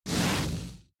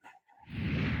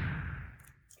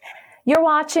You're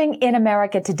watching In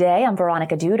America Today. I'm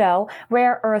Veronica Dudo.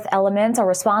 Rare earth elements are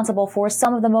responsible for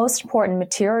some of the most important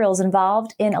materials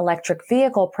involved in electric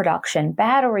vehicle production,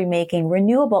 battery making,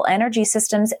 renewable energy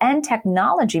systems, and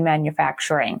technology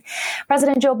manufacturing.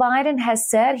 President Joe Biden has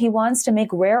said he wants to make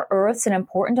rare earths an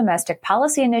important domestic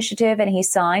policy initiative, and he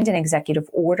signed an executive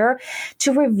order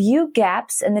to review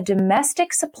gaps in the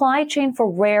domestic supply chain for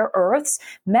rare earths,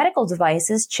 medical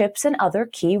devices, chips, and other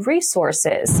key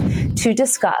resources. To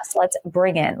discuss, let's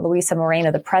bring in Luisa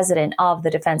Moreno, the president of the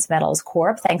Defense Metals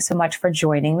Corp. Thanks so much for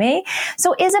joining me.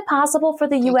 So is it possible for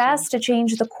the U.S. to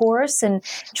change the course and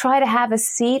try to have a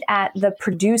seat at the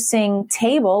producing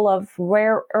table of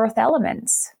rare earth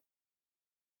elements?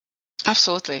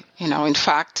 Absolutely. In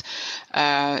fact,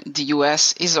 the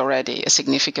U.S. is already a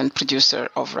significant producer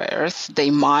of rare earth.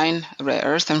 They mine rare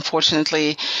earth.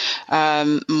 Unfortunately,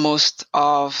 most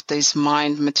of this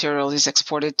mined material is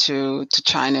exported to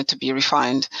China to be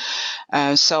refined.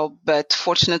 But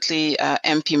fortunately,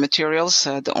 MP Materials,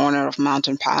 the owner of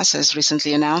Mountain Pass, has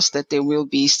recently announced that they will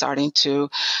be starting to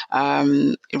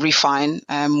refine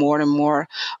more and more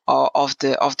of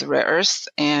the rare earth,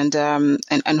 and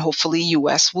hopefully,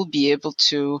 U.S. will be able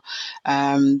to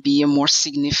be a more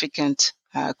significant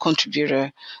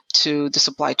contributor to the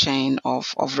supply chain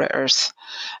of rare earth.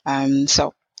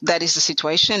 So that is the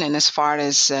situation. And as far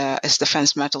as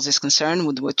Defense Metals is concerned,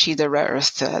 with Chida rare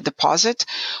earth deposit,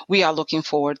 we are looking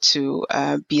forward to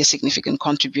be a significant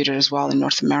contributor as well in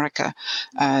North America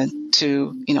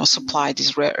to supply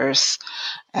these rare earths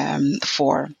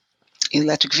for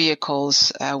electric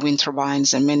vehicles, wind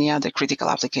turbines, and many other critical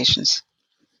applications.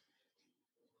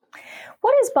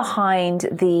 What is behind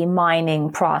the mining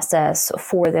process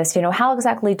for this? How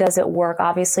exactly does it work?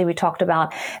 Obviously, we talked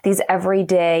about these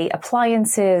everyday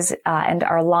appliances and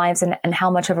our lives and how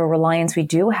much of a reliance we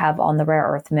do have on the rare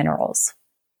earth minerals.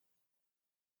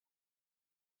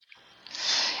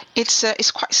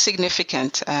 It's quite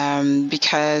significant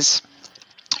because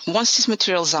once these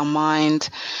materials are mined,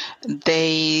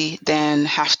 they then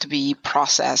have to be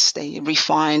processed. They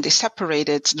refined, they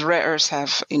separated. The rare earths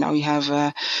have, you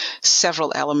have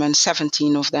several elements,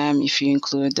 17 of them if you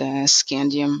include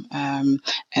scandium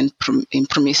and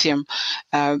promethium.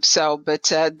 But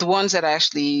the ones that are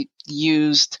actually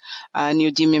used,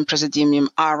 neodymium, praseodymium,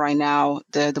 are right now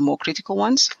the more critical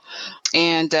ones.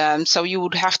 And so you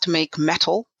would have to make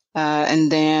metal. And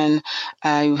then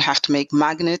you have to make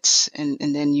magnets and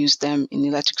then use them in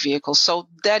electric vehicles. So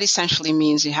that essentially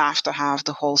means you have to have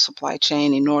the whole supply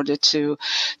chain in order to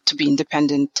be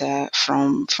independent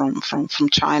from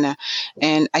China.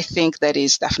 And I think that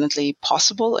is definitely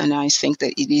possible. And I think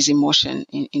that it is in motion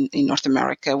in North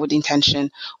America with the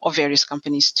intention of various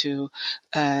companies to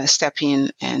step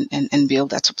in and build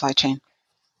that supply chain.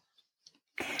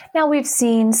 Now, we've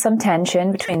seen some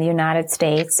tension between the United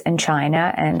States and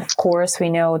China. And of course, we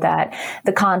know that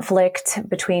the conflict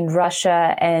between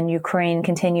Russia and Ukraine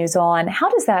continues on. How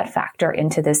does that factor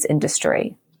into this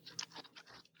industry?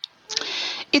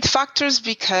 It factors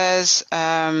because,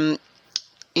 for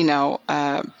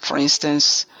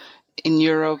instance, in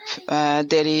Europe,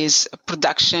 there is a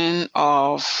production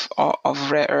of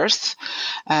rare earth,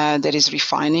 there is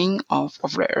refining of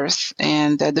rare earth,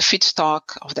 and the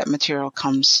feedstock of that material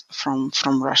comes from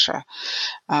Russia.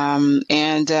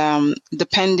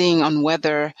 Depending on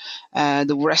whether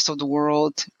the rest of the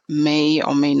world may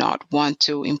or may not want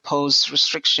to impose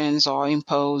restrictions or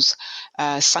impose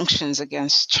sanctions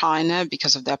against China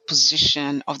because of their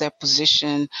position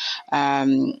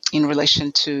in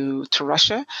relation to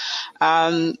Russia,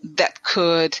 that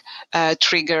could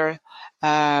trigger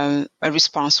a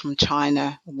response from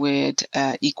China with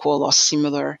equal or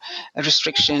similar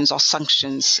restrictions or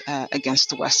sanctions against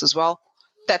the West as well.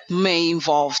 That may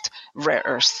involve rare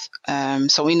earth.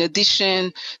 So in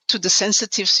addition to the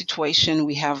sensitive situation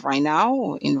we have right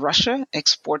now in Russia,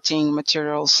 exporting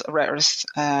materials, rare earth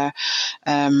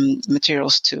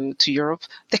materials to Europe,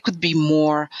 there could be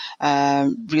more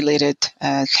related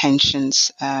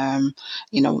tensions,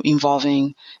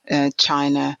 involving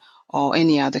China or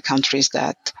any other countries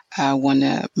that want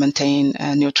to maintain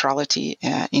neutrality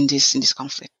in this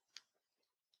conflict.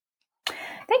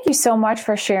 Thank you so much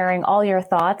for sharing all your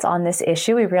thoughts on this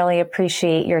issue. We really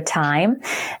appreciate your time.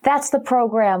 That's the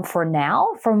program for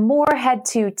now. For more, head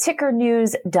to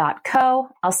tickernews.co.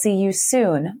 I'll see you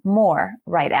soon. More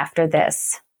right after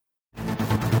this.